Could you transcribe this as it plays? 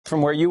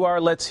from where you are,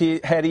 let's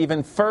head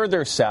even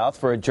further south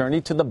for a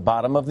journey to the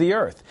bottom of the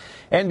Earth.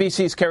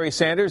 NBC's Kerry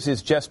Sanders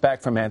is just back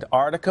from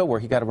Antarctica, where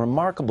he got a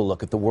remarkable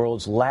look at the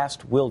world's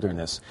last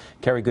wilderness.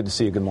 Kerry, good to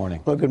see you. Good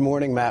morning. Well, good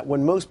morning, Matt.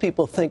 When most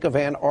people think of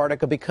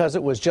Antarctica because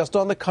it was just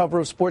on the cover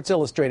of Sports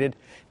Illustrated,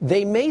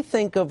 they may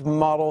think of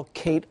model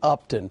Kate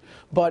Upton.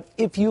 But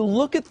if you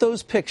look at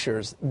those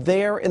pictures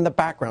there in the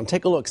background,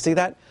 take a look. See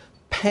that?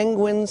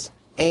 Penguins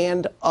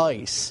and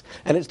ice.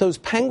 And it's those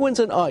penguins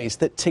and ice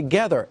that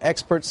together,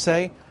 experts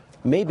say,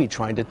 may be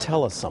trying to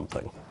tell us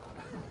something.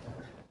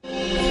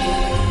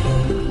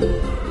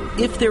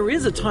 If there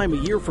is a time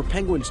of year for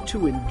penguins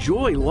to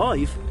enjoy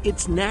life,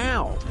 it's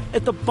now.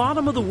 At the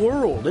bottom of the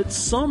world, it's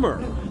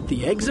summer.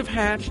 The eggs have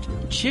hatched,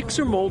 chicks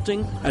are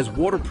molting as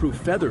waterproof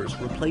feathers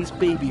replace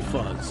baby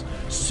fuzz.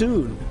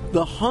 Soon,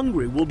 the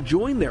hungry will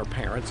join their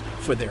parents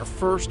for their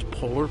first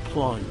polar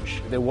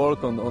plunge. They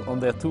walk on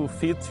their 2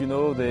 feet, you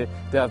know, they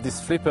have this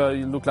flipper,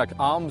 you look like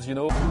arms, you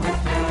know.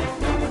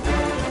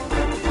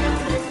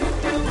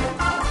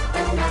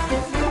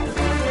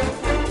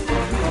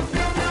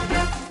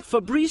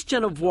 Fabrice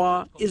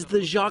Genevois is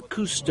the Jacques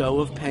Cousteau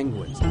of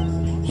penguins.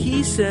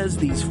 He says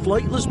these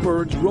flightless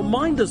birds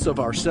remind us of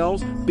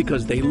ourselves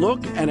because they look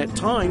and at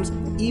times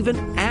even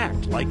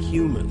act like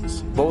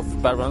humans. Both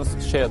parents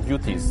share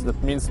duties.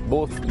 That means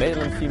both male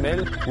and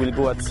female will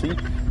go at sea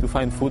to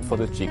find food for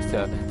the chicks.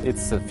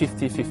 It's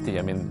 50-50.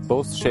 I mean,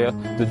 both share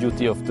the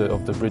duty of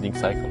the breeding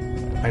cycle.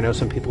 I know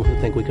some people who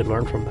think we could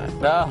learn from that.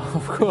 Ah,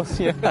 of course,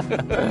 yeah.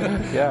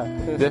 Yeah,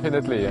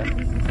 definitely, yeah.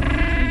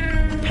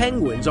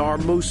 Penguins are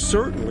most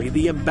certainly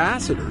the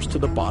ambassadors to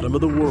the bottom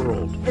of the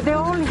world. They're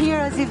all here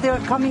as if they're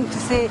coming to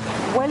say,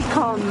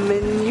 welcome,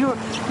 and you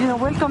know,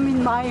 welcome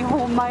in my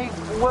home, my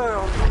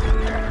world.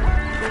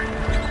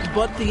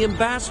 But the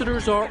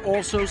ambassadors are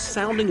also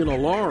sounding an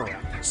alarm.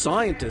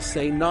 Scientists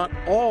say not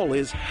all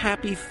is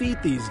happy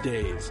feet these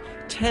days.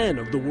 10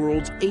 of the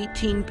world's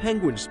 18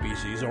 penguin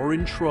species are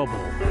in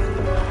trouble.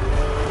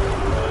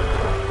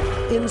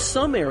 In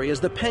some areas,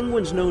 the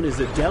penguins known as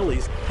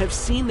Adelies have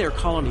seen their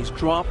colonies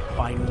drop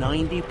by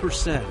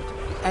 90%.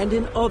 And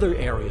in other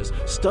areas,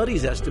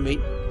 studies estimate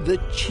the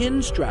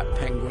chinstrap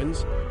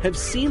penguins have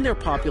seen their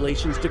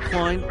populations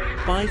decline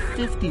by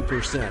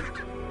 50%.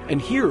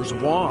 And here's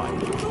why.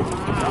 Look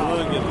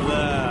at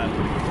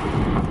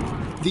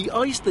that. The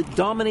ice that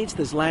dominates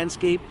this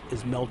landscape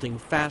is melting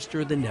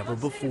faster than ever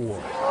before.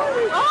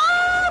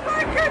 Oh,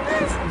 my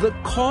goodness! The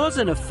cause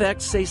and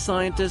effect, say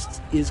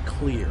scientists, is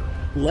clear.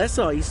 Less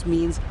ice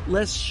means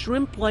less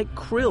shrimp-like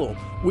krill,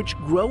 which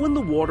grow in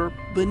the water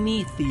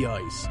beneath the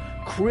ice.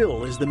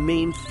 Krill is the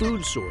main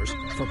food source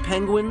for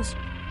penguins,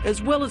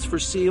 as well as for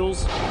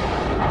seals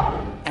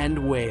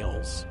and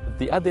whales.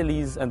 The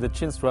Adelies and the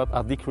chinstrap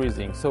are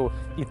decreasing, so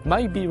it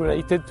might be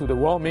related to the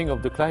warming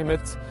of the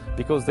climate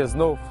because there's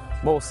no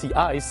more sea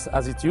ice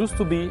as it used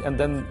to be, and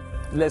then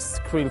less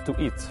krill to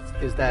eat.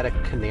 Is that a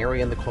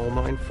canary in the coal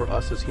mine for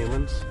us as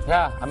humans?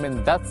 Yeah, I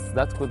mean, that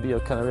could be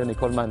a canary in the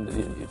coal mine.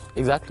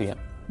 Exactly, yeah.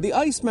 The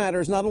ice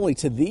matters not only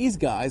to these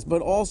guys,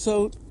 but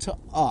also to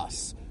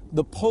us.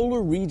 The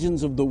polar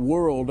regions of the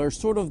world are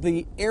sort of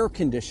the air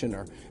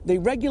conditioner. They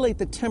regulate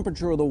the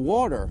temperature of the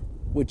water,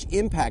 which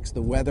impacts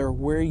the weather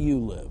where you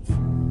live.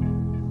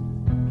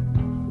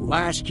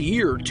 Last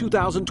year,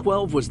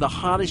 2012, was the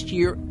hottest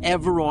year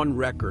ever on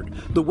record.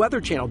 The Weather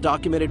Channel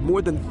documented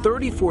more than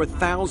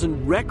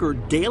 34,000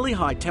 record daily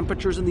high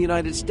temperatures in the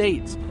United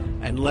States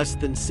and less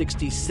than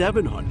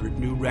 6,700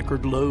 new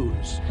record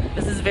lows.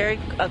 This is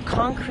a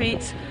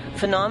concrete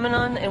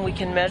phenomenon, and we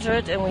can measure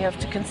it, and we have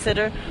to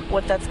consider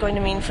what that's going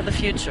to mean for the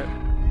future.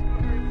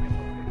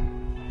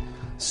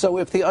 So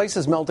if the ice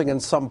is melting in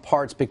some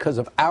parts because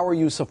of our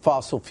use of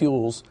fossil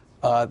fuels,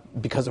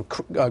 because of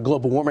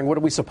global warming, what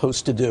are we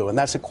supposed to do? And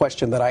that's a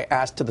question that I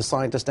asked to the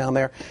scientists down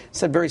there. I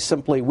said very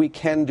simply, we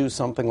can do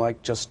something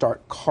like just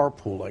start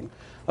carpooling.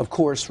 Of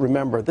course,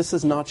 remember, this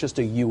is not just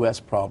a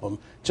U.S. problem.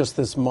 Just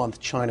this month,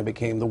 China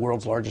became the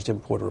world's largest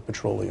importer of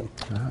petroleum.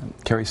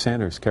 Kerry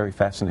Sanders. Kerry,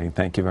 fascinating.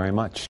 Thank you very much.